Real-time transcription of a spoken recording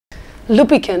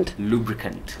Lubricant.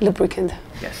 Lubricant. Lubricant.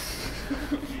 Yes.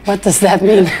 What does that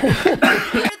mean?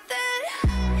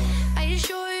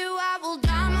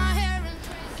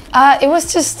 It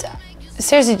was just,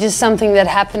 seriously, just something that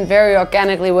happened very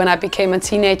organically when I became a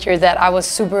teenager, that I was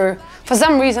super, for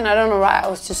some reason, I don't know why, I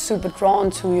was just super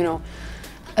drawn to, you know,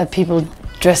 people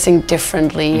dressing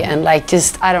differently and like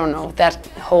just, I don't know, that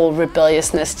whole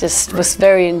rebelliousness just was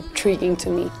very intriguing to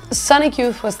me. Sonic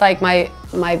Youth was like my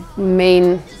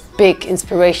main big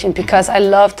inspiration, because I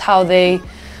loved how they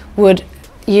would,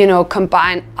 you know,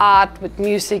 combine art with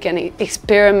music and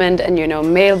experiment, and, you know,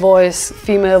 male voice,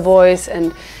 female voice,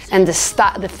 and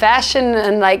the fashion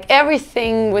and like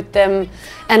everything with them.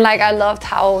 And like I loved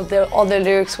how all the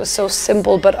lyrics were so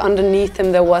simple, but underneath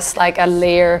them there was like a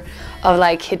layer of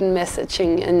like hidden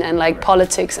messaging and like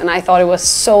politics, and I thought it was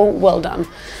so well done.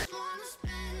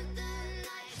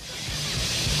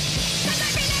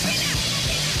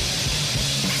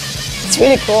 It's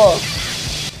really cool.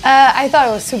 I thought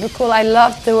it was super cool. I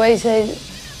loved the way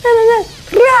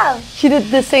she did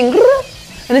this thing,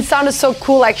 and it sounded so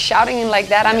cool, like shouting and like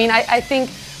that. I mean, I think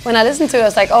when I listened to it, I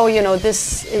was like, oh,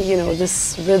 this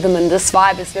rhythm and this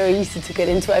vibe is very easy to get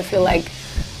into. I feel like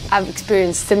I've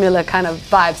experienced similar kind of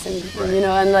vibes, and you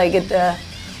know, and like it.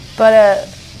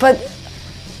 But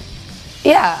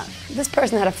yeah, this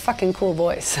person had a fucking cool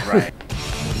voice. Right.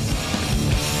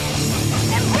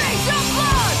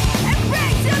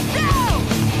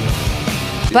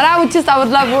 But I would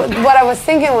love, what I was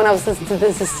thinking when I was listening to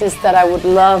this is just that I would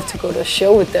love to go to a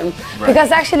show with them. Right. Because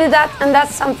actually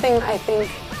that's something I think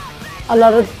a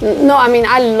lot of, no, I mean,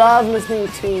 I love listening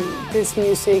to this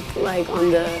music like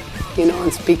on the, you know, on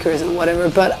speakers and whatever,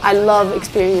 but I love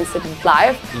experiencing it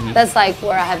live. Mm-hmm. That's like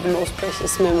where I have the most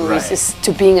precious memories, right, is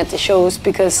to being at the shows,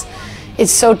 because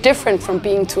it's so different from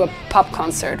being to a pop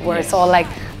concert where it's all like,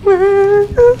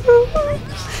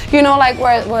 you know, like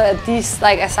where these,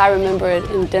 like as I remember it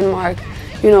in Denmark,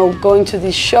 you know, going to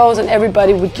these shows and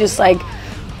everybody would just like,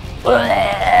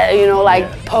 you know, like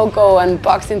pogo and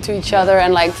box into each other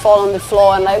and like fall on the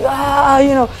floor and like,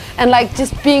 you know, and like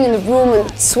just being in the room and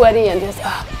sweaty and just,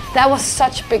 that was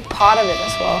such a big part of it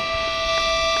as well.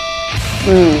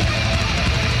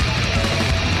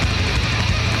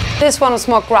 This one was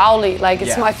more growly, like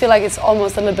it's, I feel like it's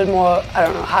almost a little bit more, I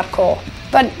don't know, hardcore.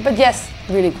 But yes,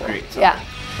 really cool. Great. Yeah.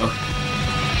 Okay.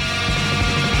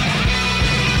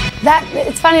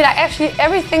 It's funny, like actually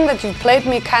everything that you played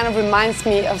me kind of reminds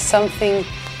me of something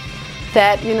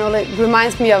that, you know, like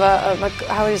reminds me of a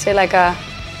how would you say, like a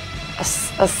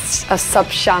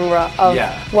subgenre of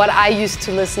what I used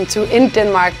to listen to in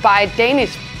Denmark by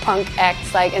Danish punk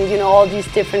acts, like, and you know, all these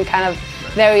different kind of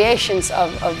variations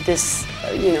of this,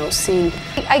 you know, scene.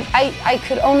 I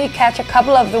could only catch a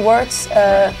couple of the words,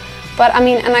 but I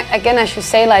mean, and again, I should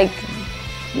say, like,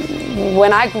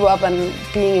 when I grew up and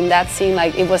being in that scene,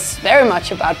 like, it was very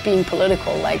much about being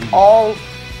political. Like,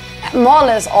 more or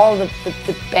less all the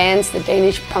bands, the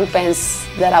Danish punk bands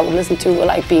that I would listen to were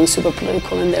like being super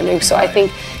political in their lyrics. So I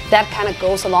think that kind of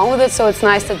goes along with it. So it's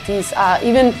nice that these are,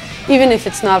 even if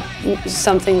it's not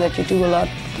something that you do a lot,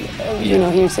 you know,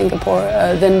 here in Singapore,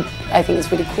 then I think it's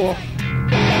really cool.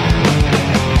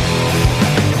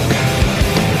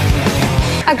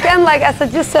 Again, like as I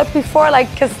just said before, like,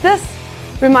 because this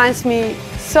reminds me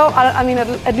so, I mean,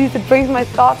 at least it brings my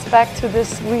thoughts back to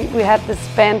this, we had this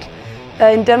band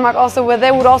in Denmark also, where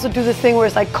they would also do this thing where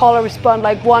it's like call or respond,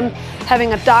 like one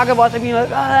having a darker voice, like being like,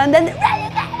 and then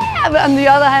on the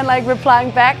other hand, like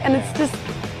replying back, and it's just,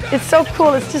 it's so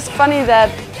cool. It's just funny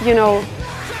that, you know,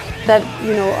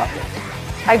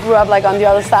 I grew up like on the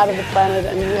other side of the planet,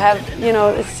 and you have, you know,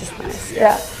 it's just nice,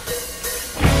 yeah.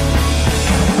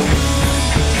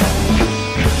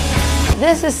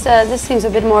 This seems a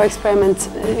bit more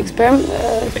experimental.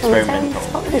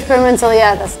 Experimental,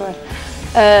 yeah, that's the word.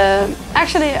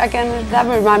 Actually, again, that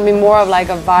would remind me more of like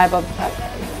a vibe of,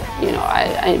 you know,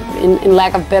 in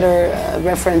lack of better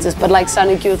references, but like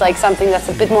Sonic Youth, like something that's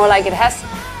a bit more like, it's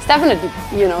definitely,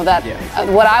 you know, that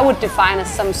what I would define as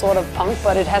some sort of punk,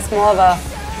 but it has more of a,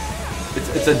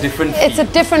 it's a different feel. It's a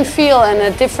different feel and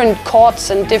a different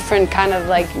chords and different kind of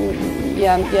like,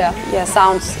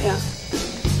 sounds, yeah.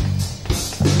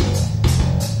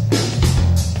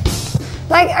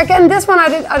 Like, again, this one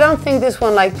I don't think this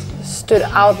one like stood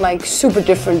out like super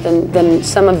different than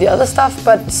some of the other stuff,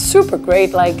 but super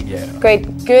great, like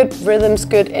great, good rhythms,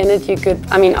 good energy, good,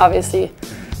 I mean, obviously.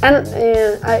 And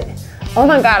oh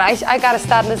my God, I gotta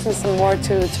start listening some more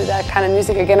to that kind of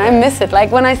music again. I miss it. Like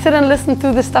when I sit and listen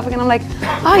to this stuff again, I'm like,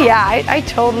 oh yeah, I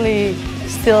totally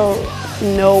still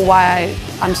know why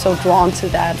I'm so drawn to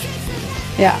that.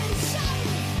 Yeah.